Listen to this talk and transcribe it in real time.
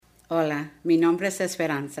Hola, mi nombre es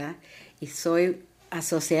Esperanza y soy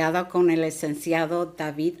asociada con el licenciado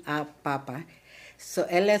David A. Papa.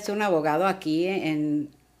 Él es un abogado aquí en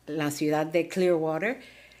la ciudad de Clearwater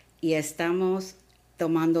y estamos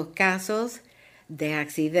tomando casos de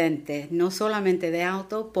accidentes, no solamente de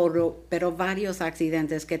auto, pero varios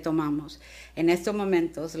accidentes que tomamos. En estos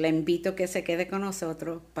momentos le invito a que se quede con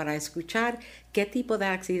nosotros para escuchar qué tipo de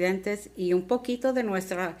accidentes y un poquito de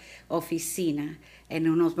nuestra oficina. En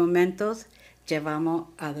unos momentos llevamos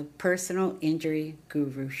a The Personal Injury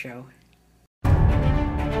Guru Show.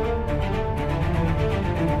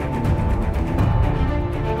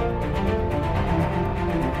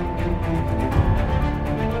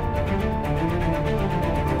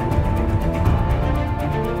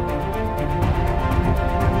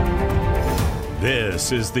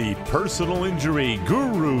 This is the Personal Injury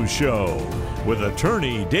Guru Show with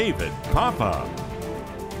attorney David Papa.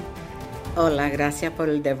 Hola, gracias por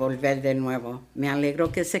devolver de nuevo. Me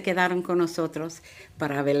alegro que se quedaron con nosotros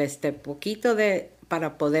para ver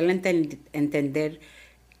para poder entender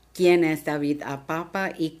quién es David A.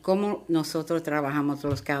 Papa y cómo nosotros trabajamos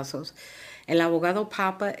los casos. El abogado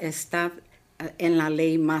Papa está en la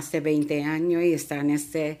ley más de 20 años y está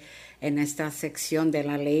en esta sección de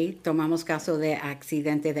la ley. Tomamos casos de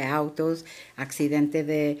accidente de autos, accidente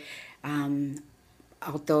de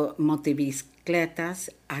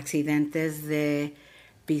automotibicicletas, accidentes de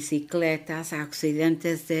bicicletas,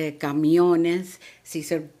 accidentes de camiones, si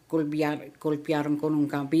se golpearon con un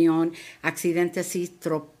camión, accidentes si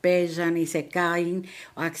tropezan y se caen,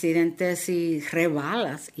 accidentes si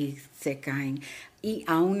rebalas y se caen, y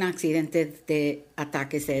aún accidentes de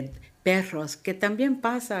ataques de perros, que también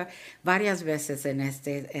pasa varias veces en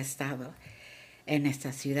este estado, en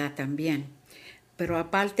esta ciudad también. Pero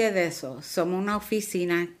aparte de eso, somos una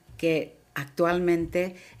oficina que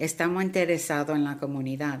actualmente estamos interesados en la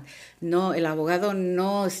comunidad. No, el abogado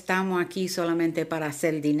no estamos aquí solamente para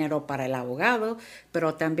hacer dinero para el abogado,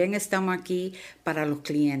 pero también estamos aquí para los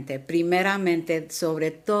clientes. Primeramente,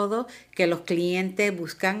 sobre todo, que los clientes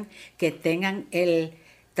buscan que tengan el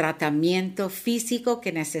tratamiento físico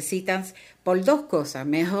que necesitan por dos cosas.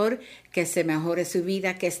 Mejor que se mejore su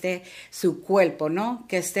vida, que esté su cuerpo, ¿no?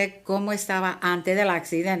 Que esté como estaba antes del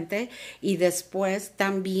accidente, y después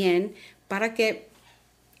también para que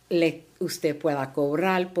usted pueda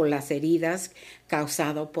cobrar por las heridas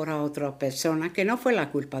causadas por otra persona, que no fue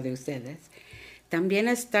la culpa de ustedes. También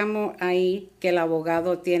estamos ahí que el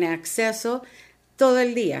abogado tiene acceso todo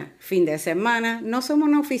el día, fin de semana. No somos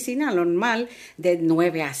una oficina normal de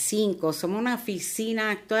 9 a 5. Somos una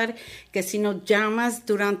oficina actual que si nos llamas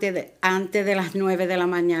antes de las 9 de la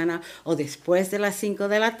mañana o después de las 5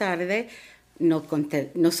 de la tarde,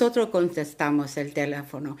 nosotros contestamos el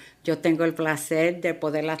teléfono. Yo tengo el placer de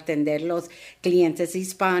poder atender los clientes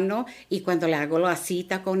hispanos y cuando le hago la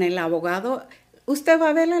cita con el abogado, usted va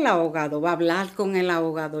a ver al abogado, va a hablar con el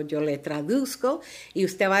abogado, yo le traduzco y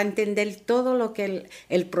usted va a entender todo lo que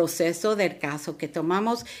el proceso del caso que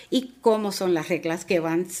tomamos y cómo son las reglas que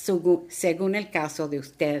van según el caso de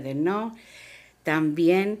ustedes, ¿no?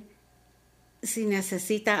 También, si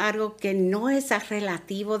necesita algo que no es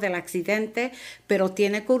relativo del accidente, pero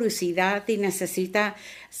tiene curiosidad y necesita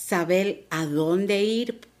saber a dónde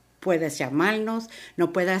ir, puedes llamarnos,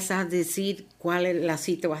 nos puedes decir cuál es la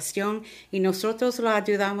situación y nosotros lo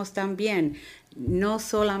ayudamos también. No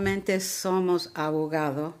solamente somos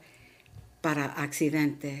abogados para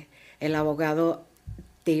accidentes. El abogado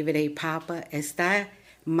David A. Papa está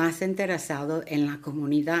más interesado en la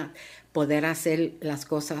comunidad, poder hacer las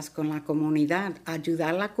cosas con la comunidad, ayudar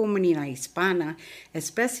a la comunidad hispana,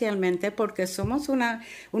 especialmente porque somos una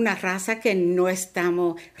raza que no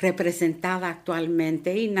estamos representada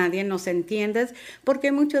actualmente y nadie nos entiende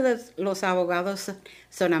porque muchos de los abogados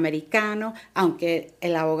son americanos, aunque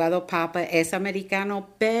el abogado Papa es americano,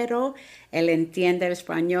 pero él entiende el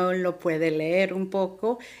español, lo puede leer un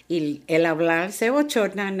poco y el hablar se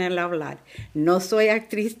bochorna en el hablar. No soy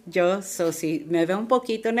actriz yo, si me veo un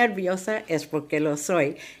poquito nerviosa es porque lo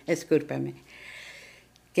soy, discúlpeme.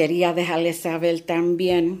 Quería dejarles saber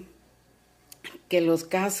también que los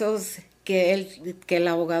casos que el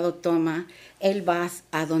abogado toma, él va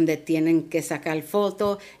a donde tienen que sacar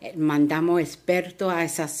fotos, mandamos expertos a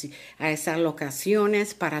esas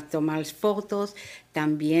locaciones para tomar fotos,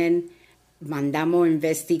 también mandamos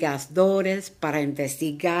investigadores para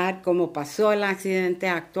investigar cómo pasó el accidente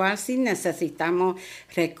actual, si necesitamos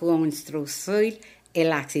reconstruir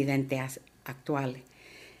el accidente actual.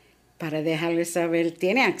 Para dejarles saber,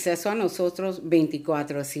 tiene acceso a nosotros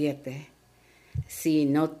 24/7. Si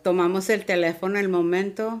no tomamos el teléfono en el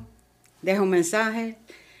momento, deja un mensaje,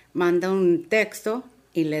 manda un texto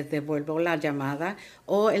y les devuelvo la llamada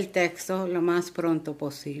o el texto lo más pronto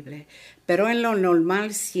posible. Pero en lo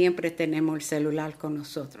normal siempre tenemos el celular con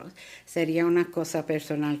nosotros. Sería una cosa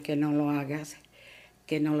personal que no lo hagas,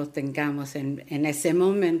 que no lo tengamos en ese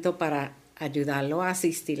momento para ayudarlo a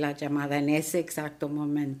asistir la llamada en ese exacto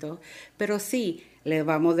momento. Pero sí, le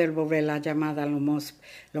vamos a devolver la llamada lo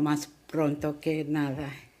más pronto que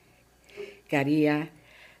nada. Que haría,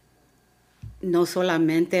 no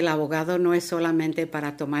solamente, el abogado no es solamente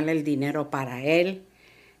para tomar el dinero para él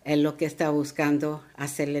lo que está buscando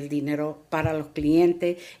hacerle el dinero para los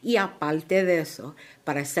clientes y aparte de eso,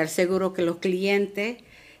 para estar seguro que los clientes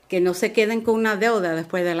que no se queden con una deuda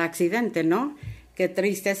después del accidente, ¿no? Qué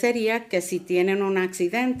triste sería que si tienen un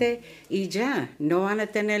accidente y ya no van a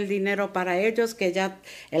tener dinero para ellos, que ya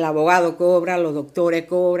el abogado cobra, los doctores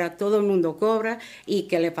cobran, todo el mundo cobra y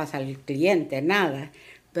 ¿qué le pasa al cliente? Nada.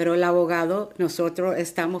 Pero el abogado, nosotros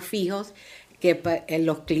estamos fijos que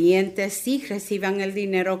los clientes sí reciban el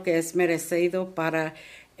dinero que es merecido para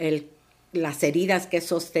las heridas que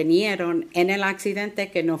sostenieron en el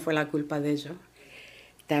accidente, que no fue la culpa de ellos.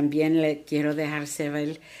 También le quiero dejar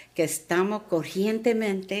saber que estamos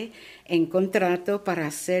corrientemente en contrato para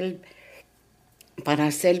ser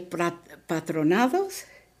patronados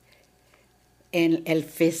en el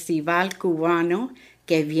festival cubano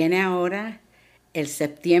que viene ahora el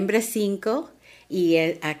septiembre 5 y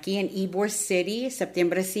aquí en Ybor City,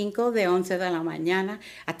 septiembre 5 de 11 de la mañana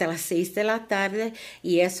hasta las 6 de la tarde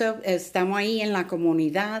y eso estamos ahí en la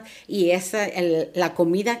comunidad y la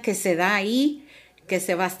comida que se da ahí, que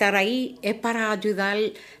se va a estar ahí, es para ayudar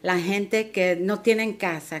a la gente que no tienen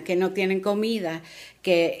casa, que no tienen comida,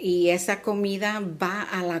 y esa comida va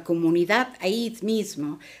a la comunidad ahí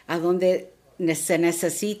mismo, a donde se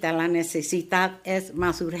necesita, la necesidad es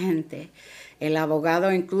más urgente. El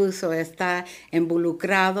abogado incluso está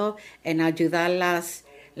involucrado en ayudar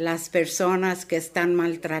las personas que están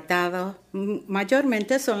maltratadas,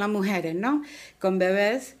 mayormente son las mujeres, ¿no? Con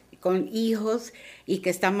bebés, con hijos y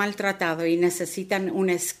que están maltratados y necesitan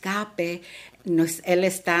un escape.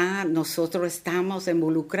 Nosotros estamos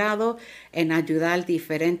involucrados en ayudar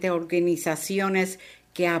diferentes organizaciones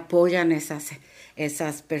que apoyan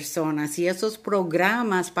esas personas y esos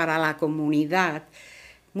programas para la comunidad.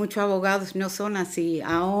 Muchos abogados no son así.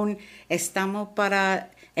 Aún estamos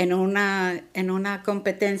en una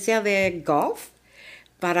competencia de golf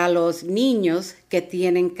para los niños que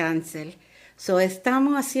tienen cáncer.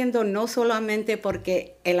 Estamos haciendo no solamente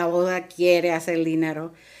porque el abogado quiere hacer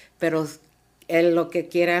dinero, pero él lo que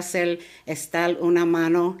quiere hacer es dar una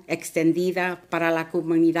mano extendida para la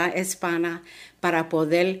comunidad hispana para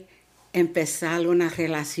poder empezar una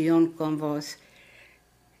relación con vos.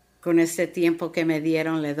 Con este tiempo que me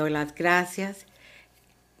dieron, le doy las gracias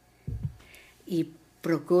y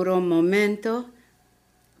procuro un momento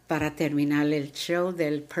para terminar el show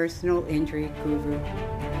del Personal Injury Guru.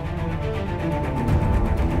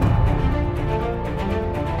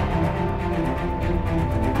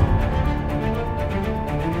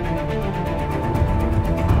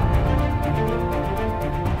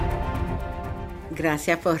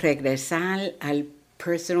 Gracias por regresar al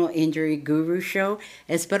Personal Injury Guru Show.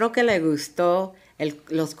 Espero que le gustó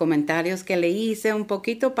los comentarios que le hice un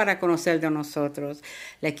poquito para conocer de nosotros.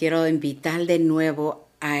 Le quiero invitar de nuevo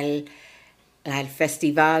al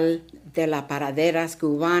Festival de las Paraderas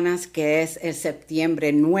Cubanas, que es el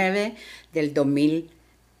septiembre 9 del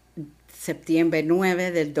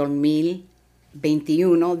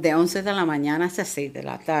 2021, de 11 de la mañana hasta 6 de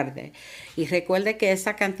la tarde. Y recuerde que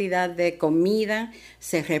esa cantidad de comida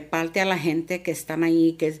se reparte a la gente que están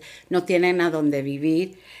ahí, que no tienen a dónde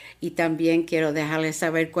vivir. Y también quiero dejarles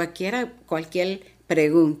saber cualquier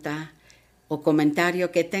pregunta o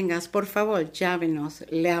comentario que tengas, por favor, llámenos,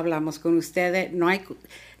 le hablamos con ustedes. No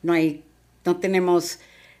tenemos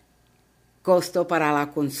costo para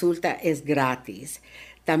la consulta, es gratis.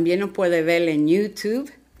 También nos puede ver en YouTube.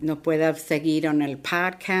 Nos puede seguir en el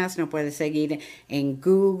podcast, nos puede seguir en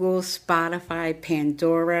Google, Spotify,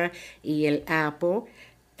 Pandora y el Apple.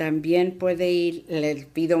 También puede ir, les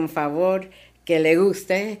pido un favor, que le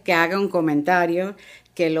guste, que haga un comentario,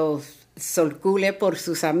 que lo circule por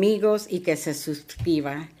sus amigos y que se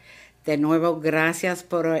suscriba. De nuevo, gracias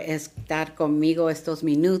por estar conmigo estos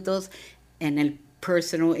minutos en el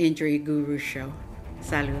Personal Injury Guru Show.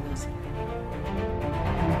 Saludos.